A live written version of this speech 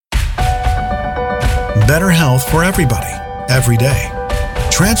better health for everybody, every day.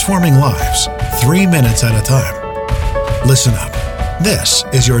 Transforming lives, 3 minutes at a time. Listen up. This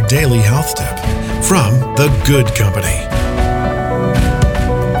is your daily health tip from The Good Company.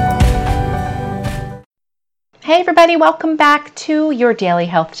 Hey everybody, welcome back to your daily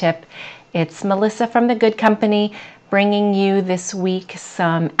health tip. It's Melissa from The Good Company bringing you this week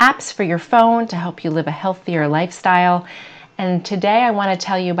some apps for your phone to help you live a healthier lifestyle. And today I want to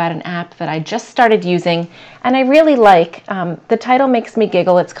tell you about an app that I just started using and I really like. The title makes me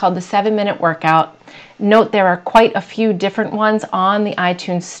giggle. It's called the 7-Minute Workout. Note there are quite a few different ones on the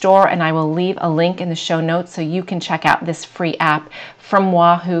iTunes store, and I will leave a link in the show notes so you can check out this free app from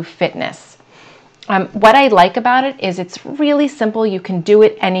Wahoo Fitness. What I like about it is it's really simple. You can do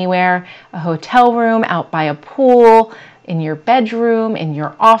it anywhere, a hotel room, out by a pool, in your bedroom, in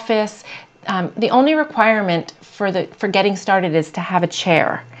your office. The only requirement for getting started is to have a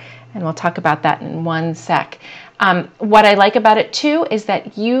chair, and we'll talk about that in one sec. What I like about it too is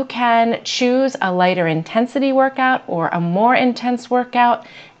that you can choose a lighter intensity workout or a more intense workout.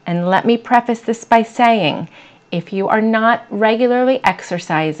 And let me preface this by saying, if you are not regularly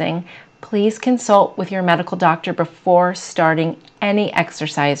exercising, please consult with your medical doctor before starting any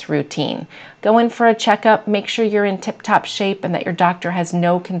exercise routine. Go in for a checkup, make sure you're in tip-top shape and that your doctor has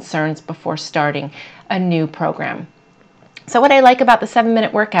no concerns before starting a new program. So what I like about the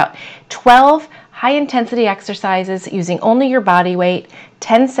 7-minute workout, 12 high-intensity exercises using only your body weight,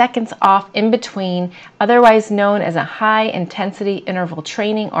 10 seconds off in between, otherwise known as a high-intensity interval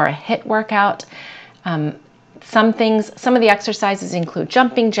training or a HIIT workout. Some of the exercises include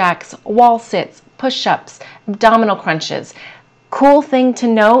jumping jacks, wall sits, push-ups, abdominal crunches. Cool thing to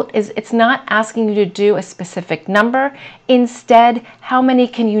note is it's not asking you to do a specific number. Instead, how many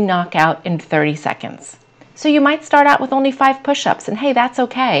can you knock out in 30 seconds? So you might start out with only 5 push-ups, and hey, that's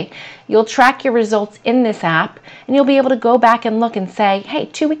okay. You'll track your results in this app, and you'll be able to go back and look and say, hey,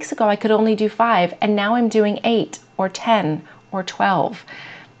 2 weeks ago I could only do 5, and now I'm doing 8 or 10 or 12.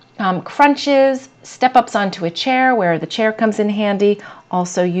 Crunches, step-ups onto a chair where the chair comes in handy,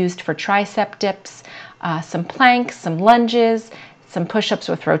 also used for tricep dips, some planks, some lunges, some push-ups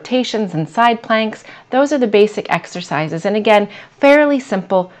with rotations and side planks. Those are the basic exercises, and again, fairly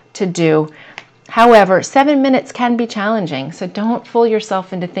simple to do. However, 7 minutes can be challenging, so don't fool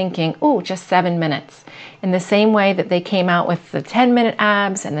yourself into thinking, oh, just 7 minutes. In the same way that they came out with the 10-minute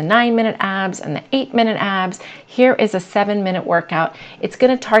abs and the 9-minute abs and the 8-minute abs, here is a 7-minute workout. It's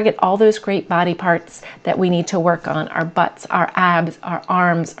going to target all those great body parts that we need to work on, our butts, our abs, our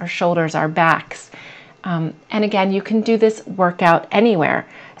arms, our shoulders, our backs. And again, you can do this workout anywhere.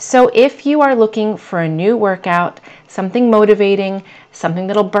 So if you are looking for a new workout, something motivating, something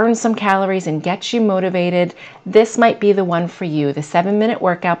that'll burn some calories and get you motivated, this might be the one for you, the 7-Minute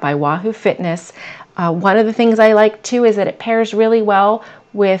Workout by Wahoo Fitness. One of the things I like too is that it pairs really well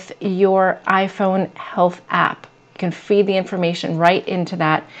with your iPhone health app. You can feed the information right into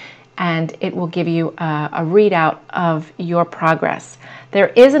that, and it will give you a readout of your progress. There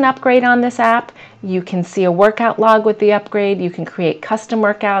is an upgrade on this app. You can see a workout log with the upgrade. You can create custom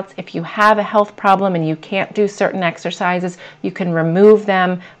workouts. If you have a health problem and you can't do certain exercises, you can remove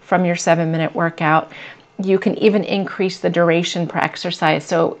them from your 7-minute workout. You can even increase the duration per exercise.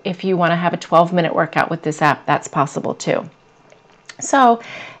 So if you want to have a 12-minute workout with this app, that's possible too. So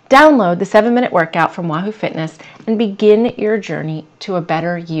download the 7-Minute Workout from Wahoo Fitness and begin your journey to a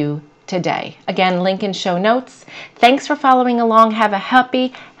better you today. Again, link in show notes. Thanks for following along. Have a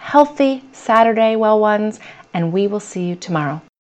happy, healthy Saturday, well ones, and we will see you tomorrow.